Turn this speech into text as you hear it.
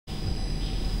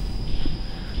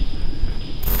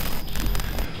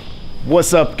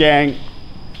What's up, gang?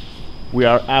 We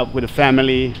are out with the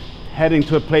family, heading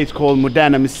to a place called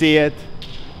Moderna Museet,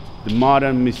 the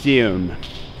Modern Museum,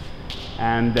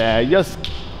 and just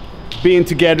being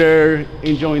together,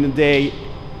 enjoying the day,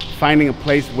 finding a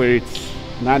place where it's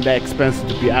not that expensive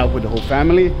to be out with the whole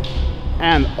family,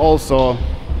 and also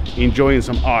enjoying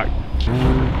some art.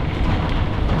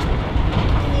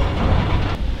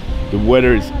 The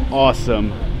weather is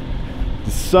awesome.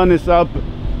 The sun is up,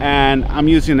 and I'm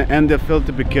using the ender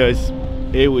filter because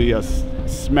it will just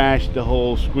smash the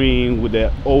whole screen with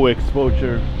the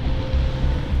overexposure.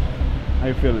 How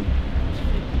you feeling?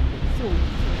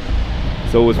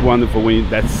 So it's wonderful when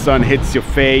that sun hits your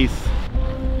face.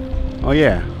 Oh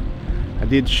yeah, I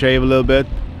did shave a little bit.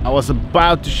 I was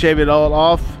about to shave it all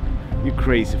off. You're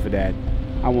crazy for that.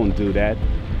 I won't do that.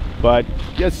 But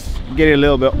just get it a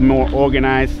little bit more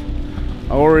organized.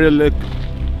 I already look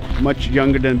much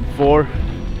younger than before.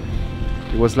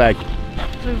 It was like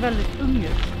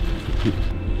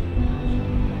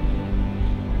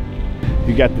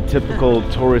you got the typical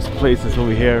tourist places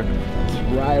over here.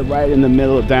 It's right in the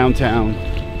middle of downtown,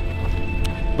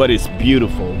 but it's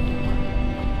beautiful.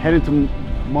 Heading to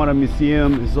Modern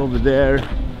Museum is over there.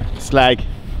 It's like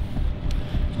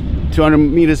 200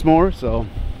 meters more, so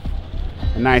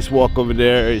a nice walk over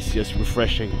there is just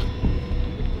refreshing.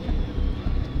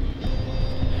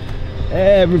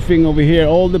 Everything over here,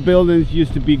 all the buildings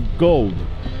used to be gold.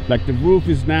 Like the roof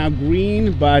is now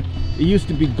green, but it used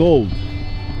to be gold.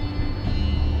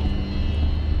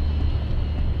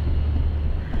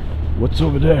 What's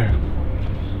over there?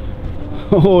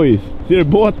 Oj, ser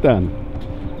båten?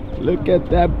 Look at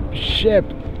that ship.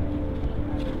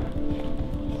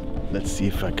 Let's see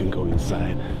if I can go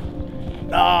inside.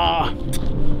 Ah,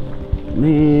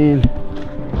 man,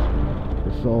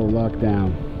 it's all locked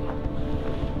down.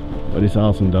 But it's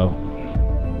awesome though.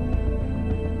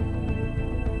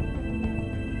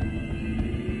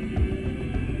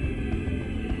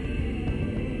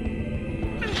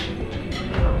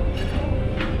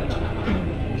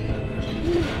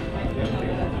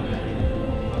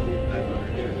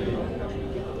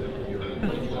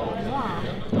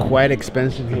 Quite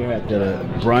expensive here at the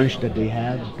brunch that they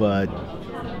have, but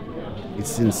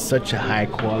it's in such a high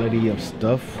quality of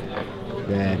stuff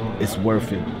that it's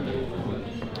worth it.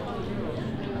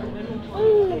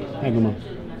 Hey, come on.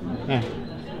 Hey.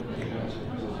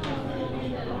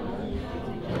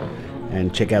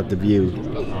 And check out the view.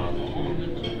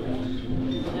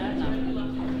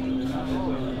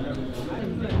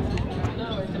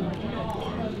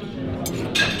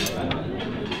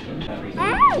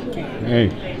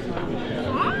 Hey.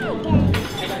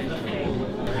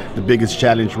 The biggest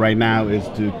challenge right now is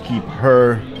to keep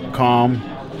her calm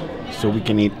so we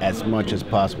can eat as much as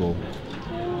possible.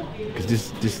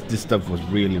 Because this stuff was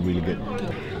really good.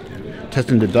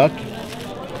 Testing the duck.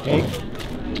 Hey,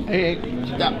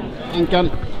 stop. Incan.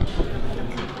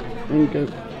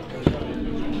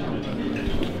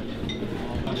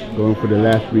 Going for the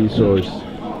last resource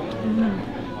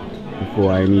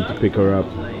before I need to pick her up.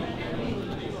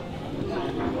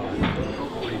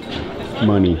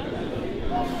 Money.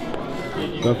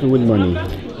 Nothing with money.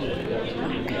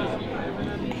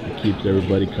 It keeps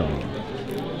everybody calm.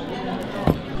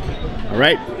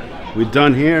 Alright, we're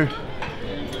done here.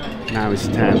 Now it's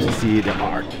time to see the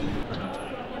art.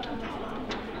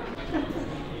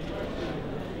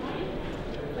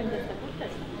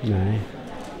 Nice.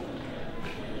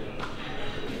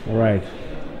 Alright,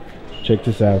 check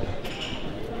this out.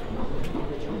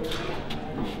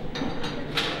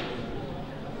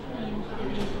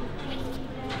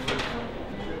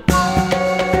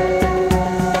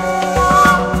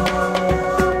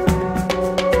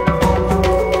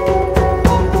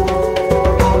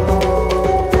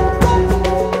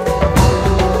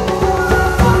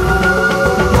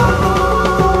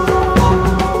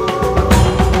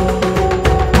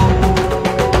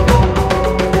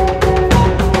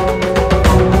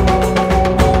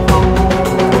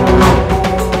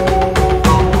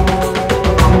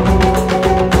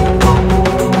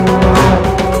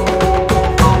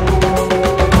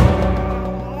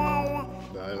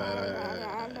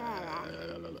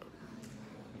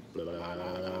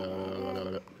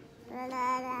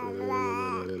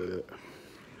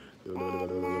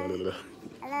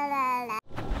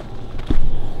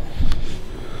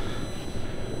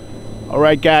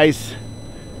 Alright guys,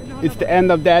 it's the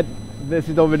end of that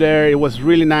visit over there. It was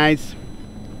really nice.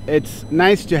 It's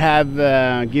nice to have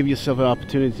give yourself an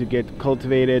opportunity to get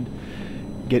cultivated,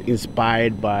 get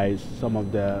inspired by some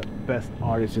of the best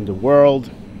artists in the world.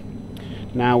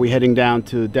 Now we're heading down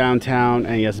to downtown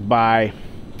and just buy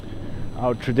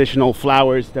our traditional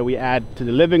flowers that we add to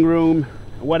the living room.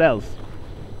 What else?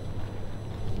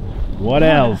 What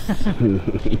else?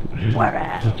 What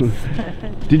else?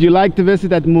 Did you like to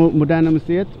visit at Moderna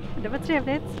Museet? Det var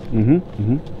trevligt. Ja.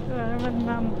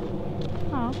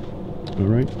 All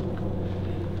right.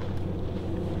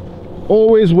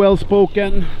 Always well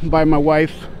spoken by my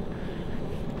wife.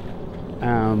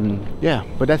 Yeah,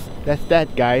 but that's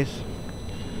that, guys.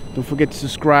 Don't forget to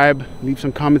subscribe, leave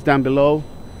some comments down below.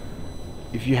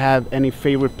 If you have any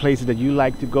favorite places that you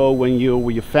like to go when you're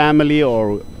with your family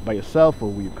or by yourself or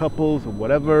with your couples or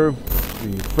whatever,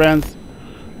 with your friends.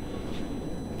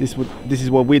 This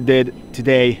is what we did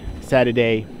today,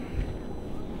 Saturday.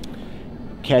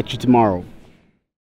 Catch you tomorrow.